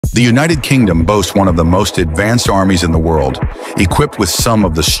The United Kingdom boasts one of the most advanced armies in the world, equipped with some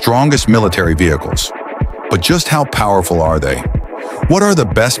of the strongest military vehicles. But just how powerful are they? What are the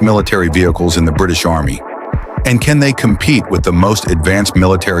best military vehicles in the British Army? And can they compete with the most advanced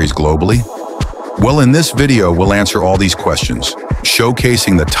militaries globally? Well, in this video, we'll answer all these questions,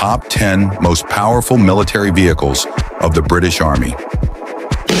 showcasing the top 10 most powerful military vehicles of the British Army.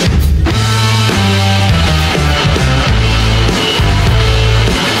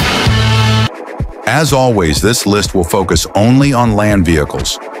 As always, this list will focus only on land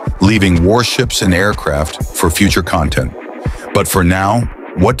vehicles, leaving warships and aircraft for future content. But for now,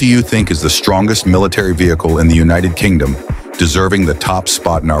 what do you think is the strongest military vehicle in the United Kingdom, deserving the top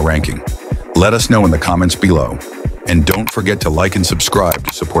spot in our ranking? Let us know in the comments below. And don't forget to like and subscribe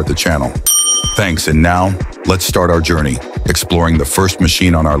to support the channel. Thanks, and now, let's start our journey, exploring the first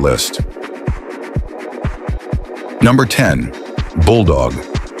machine on our list. Number 10. Bulldog.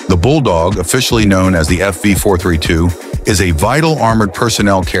 The Bulldog, officially known as the FV432, is a vital armored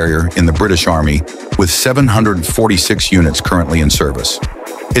personnel carrier in the British Army with 746 units currently in service.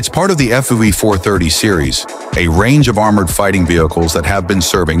 It's part of the FV430 series, a range of armored fighting vehicles that have been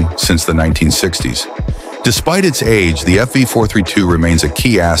serving since the 1960s. Despite its age, the FV432 remains a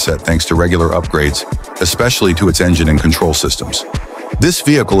key asset thanks to regular upgrades, especially to its engine and control systems. This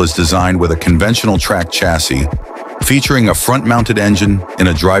vehicle is designed with a conventional track chassis, featuring a front-mounted engine in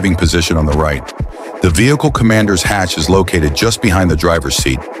a driving position on the right. The vehicle commander's hatch is located just behind the driver's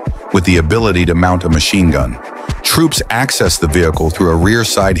seat, with the ability to mount a machine gun. Troops access the vehicle through a rear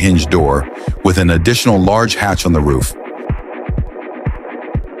side hinge door, with an additional large hatch on the roof.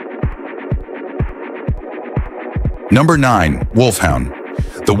 Number 9. Wolfhound.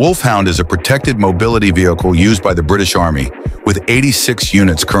 The Wolfhound is a protected mobility vehicle used by the British Army, with 86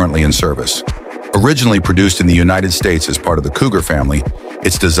 units currently in service. Originally produced in the United States as part of the Cougar family,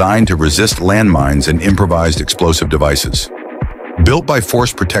 it's designed to resist landmines and improvised explosive devices. Built by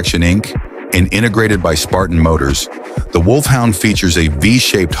Force Protection Inc. and integrated by Spartan Motors, the Wolfhound features a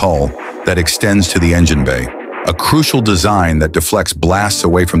V-shaped hull that extends to the engine bay, a crucial design that deflects blasts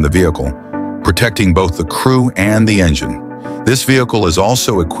away from the vehicle, protecting both the crew and the engine. This vehicle is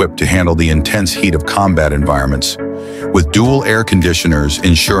also equipped to handle the intense heat of combat environments, with dual air conditioners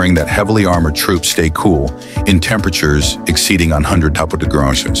ensuring that heavily armored troops stay cool in temperatures exceeding 100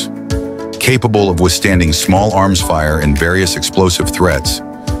 degrees. Capable of withstanding small arms fire and various explosive threats,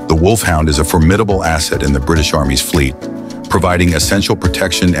 the Wolfhound is a formidable asset in the British Army's fleet, providing essential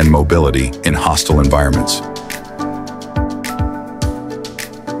protection and mobility in hostile environments.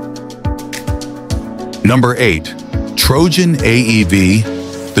 Number 8. Trojan AEV.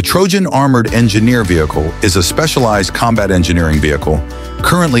 The Trojan Armored Engineer Vehicle is a specialized combat engineering vehicle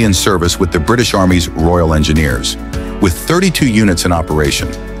currently in service with the British Army's Royal Engineers, with 32 units in operation.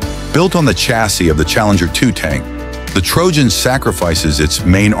 Built on the chassis of the Challenger 2 tank, the Trojan sacrifices its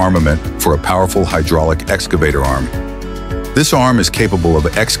main armament for a powerful hydraulic excavator arm. This arm is capable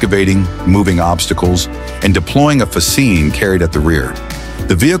of excavating, moving obstacles, and deploying a fascine carried at the rear.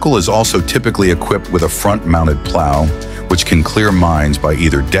 The vehicle is also typically equipped with a front-mounted plow, which can clear mines by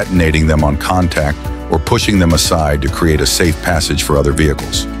either detonating them on contact or pushing them aside to create a safe passage for other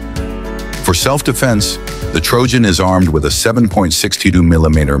vehicles. For self-defense, the Trojan is armed with a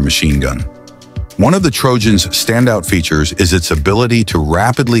 7.62mm machine gun. One of the Trojan's standout features is its ability to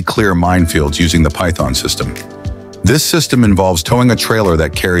rapidly clear minefields using the Python system. This system involves towing a trailer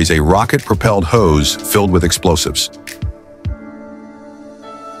that carries a rocket-propelled hose filled with explosives.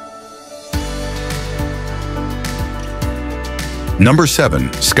 Number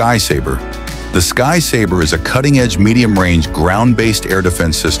 7. Sabre. The Sabre is a cutting-edge medium-range ground-based air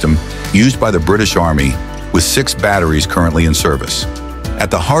defense system used by the British Army, with 6 batteries currently in service.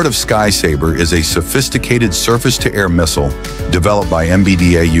 At the heart of Sabre is a sophisticated surface-to-air missile developed by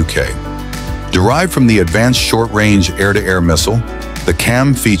MBDA UK. Derived from the Advanced Short-Range Air-to-Air Missile, the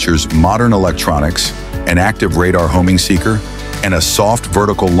CAM features modern electronics, an active radar homing seeker, and a soft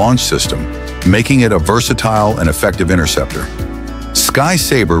vertical launch system, making it a versatile and effective interceptor.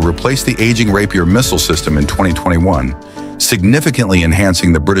 Sabre replaced the aging Rapier missile system in 2021, significantly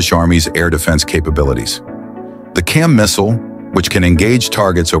enhancing the British Army's air defense capabilities. The CAM missile, which can engage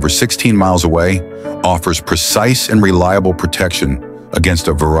targets over 16 miles away, offers precise and reliable protection against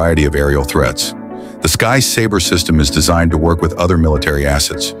a variety of aerial threats. The Sabre system is designed to work with other military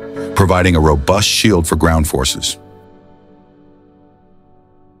assets, providing a robust shield for ground forces.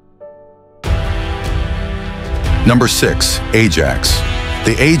 Number 6. Ajax.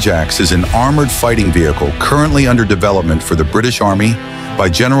 The Ajax is an armored fighting vehicle currently under development for the British Army by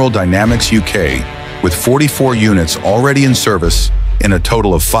General Dynamics UK, with 44 units already in service and a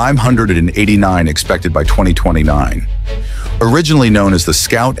total of 589 expected by 2029. Originally known as the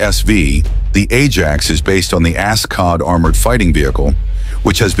Scout SV, the Ajax is based on the ASCOD armored fighting vehicle,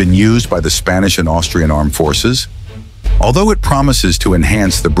 which has been used by the Spanish and Austrian armed forces. Although it promises to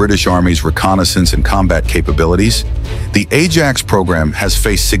enhance the British Army's reconnaissance and combat capabilities, the Ajax program has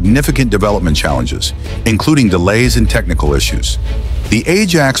faced significant development challenges, including delays and technical issues. The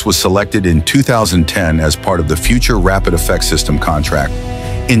Ajax was selected in 2010 as part of the Future Rapid Effect System contract,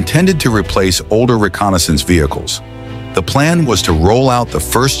 intended to replace older reconnaissance vehicles. The plan was to roll out the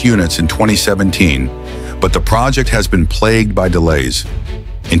first units in 2017, but the project has been plagued by delays.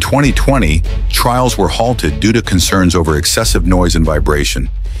 In 2020, trials were halted due to concerns over excessive noise and vibration,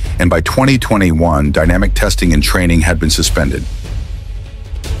 and by 2021, dynamic testing and training had been suspended.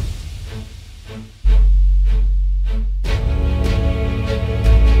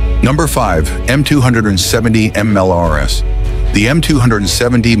 Number 5. M270 MLRS. The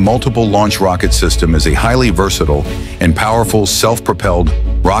M270 multiple launch rocket system is a highly versatile and powerful self-propelled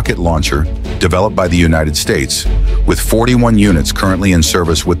rocket launcher developed by the United States, with 41 units currently in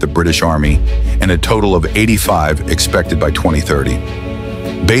service with the British Army and a total of 85 expected by 2030.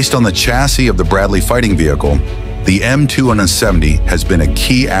 Based on the chassis of the Bradley fighting vehicle, the M270 has been a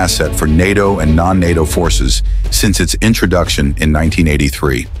key asset for NATO and non-NATO forces since its introduction in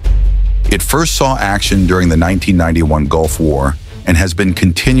 1983. It first saw action during the 1991 Gulf War and has been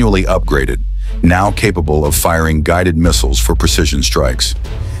continually upgraded, now capable of firing guided missiles for precision strikes.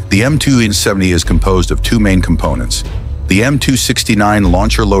 The M270 is composed of two main components: the M269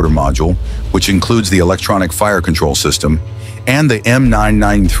 launcher loader module, which includes the electronic fire control system, and the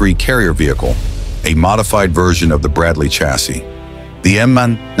M993 carrier vehicle, a modified version of the Bradley chassis. The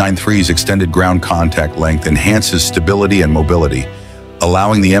M993's extended ground contact length enhances stability and mobility,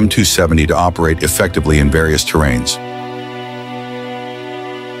 allowing the M270 to operate effectively in various terrains.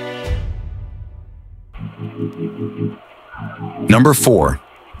 Number 4.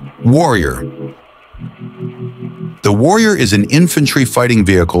 Warrior. The Warrior is an infantry fighting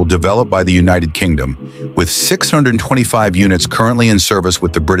vehicle developed by the United Kingdom, with 625 units currently in service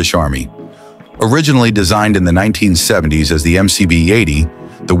with the British Army. Originally designed in the 1970s as the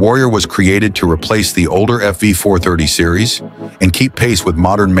MCV-80, the Warrior was created to replace the older FV-430 series and keep pace with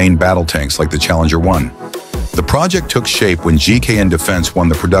modern main battle tanks like the Challenger 1. The project took shape when GKN Defense won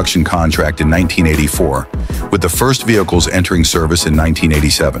the production contract in 1984, with the first vehicles entering service in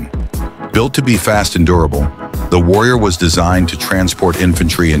 1987. Built to be fast and durable, the Warrior was designed to transport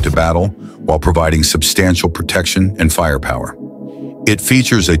infantry into battle while providing substantial protection and firepower. It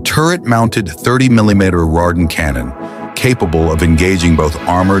features a turret-mounted 30mm Rardin cannon, capable of engaging both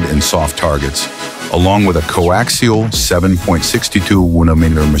armored and soft targets, along with a coaxial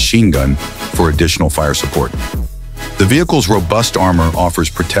 7.62mm machine gun for additional fire support. The vehicle's robust armor offers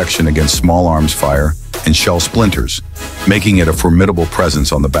protection against small arms fire and shell splinters, making it a formidable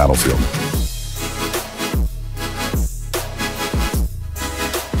presence on the battlefield.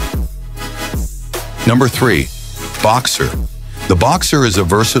 Number 3. Boxer. The Boxer is a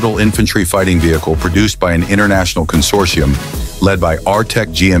versatile infantry fighting vehicle produced by an international consortium led by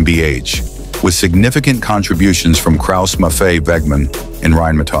Artec GmbH, with significant contributions from Krauss Maffei Wegmann and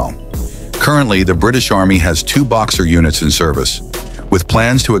Rheinmetall. Currently, the British Army has 2 Boxer units in service, with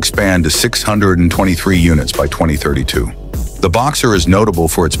plans to expand to 623 units by 2032. The Boxer is notable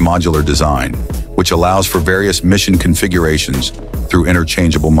for its modular design, which allows for various mission configurations through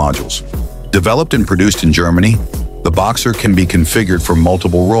interchangeable modules. Developed and produced in Germany, the Boxer can be configured for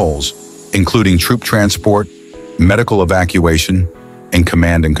multiple roles, including troop transport, medical evacuation, and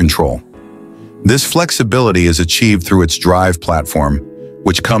command and control. This flexibility is achieved through its drive platform,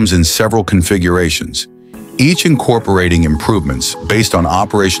 which comes in several configurations, each incorporating improvements based on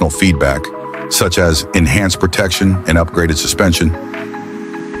operational feedback, such as enhanced protection and upgraded suspension.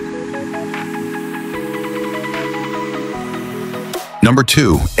 Number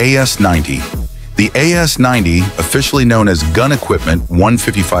 2. AS-90. The AS-90, officially known as Gun Equipment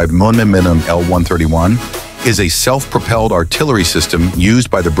 155mm L131, is a self-propelled artillery system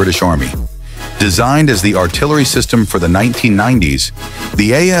used by the British Army. Designed as the artillery system for the 1990s,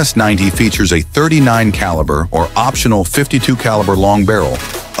 the AS-90 features a 39 caliber or optional 52 caliber long barrel,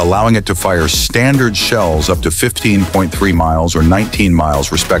 allowing it to fire standard shells up to 15.3 miles or 19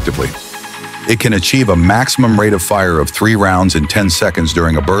 miles respectively. It can achieve a maximum rate of fire of 3 rounds in 10 seconds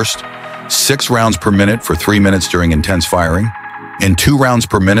during a burst, 6 rounds per minute for 3 minutes during intense firing, and 2 rounds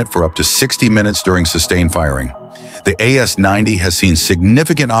per minute for up to 60 minutes during sustained firing. The AS-90 has seen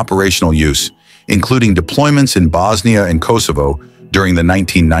significant operational use, including deployments in Bosnia and Kosovo during the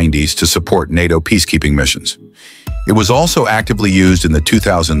 1990s to support NATO peacekeeping missions. It was also actively used in the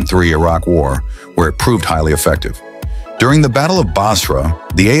 2003 Iraq War, where it proved highly effective. During the Battle of Basra,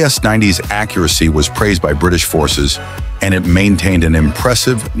 the AS-90's accuracy was praised by British forces, and it maintained an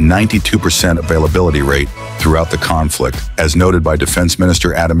impressive 92% availability rate throughout the conflict, as noted by Defense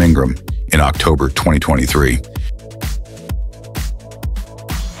Minister Adam Ingram in October 2023.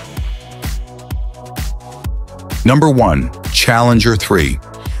 Number 1. Challenger 3.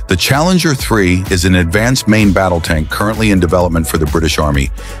 The Challenger 3 is an advanced main battle tank currently in development for the British Army,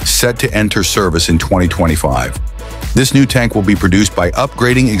 set to enter service in 2025. This new tank will be produced by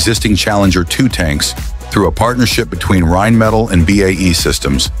upgrading existing Challenger 2 tanks through a partnership between Rheinmetall and BAE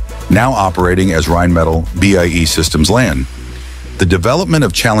Systems, now operating as Rheinmetall BAE Systems Land. The development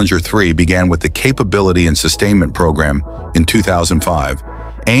of Challenger 3 began with the Capability and Sustainment Program in 2005,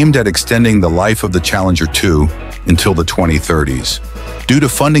 aimed at extending the life of the Challenger 2 until the 2030s. Due to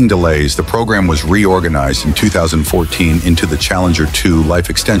funding delays, the program was reorganized in 2014 into the Challenger 2 Life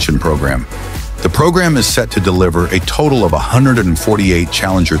Extension Program. The program is set to deliver a total of 148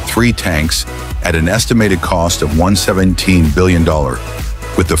 Challenger 3 tanks at an estimated cost of $117 billion,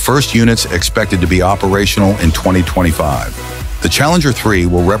 with the first units expected to be operational in 2025. The Challenger 3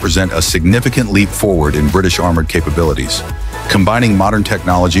 will represent a significant leap forward in British armored capabilities, combining modern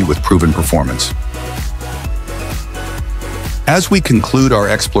technology with proven performance. As we conclude our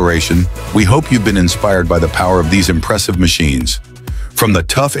exploration, we hope you've been inspired by the power of these impressive machines. From the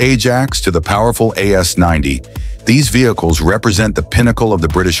tough Ajax to the powerful AS-90, these vehicles represent the pinnacle of the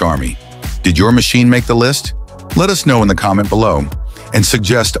British Army. Did your machine make the list? Let us know in the comment below, and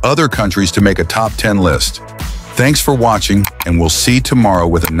suggest other countries to make a top 10 list. Thanks for watching, and we'll see you tomorrow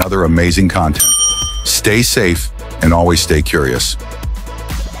with another amazing content. Stay safe and always stay curious.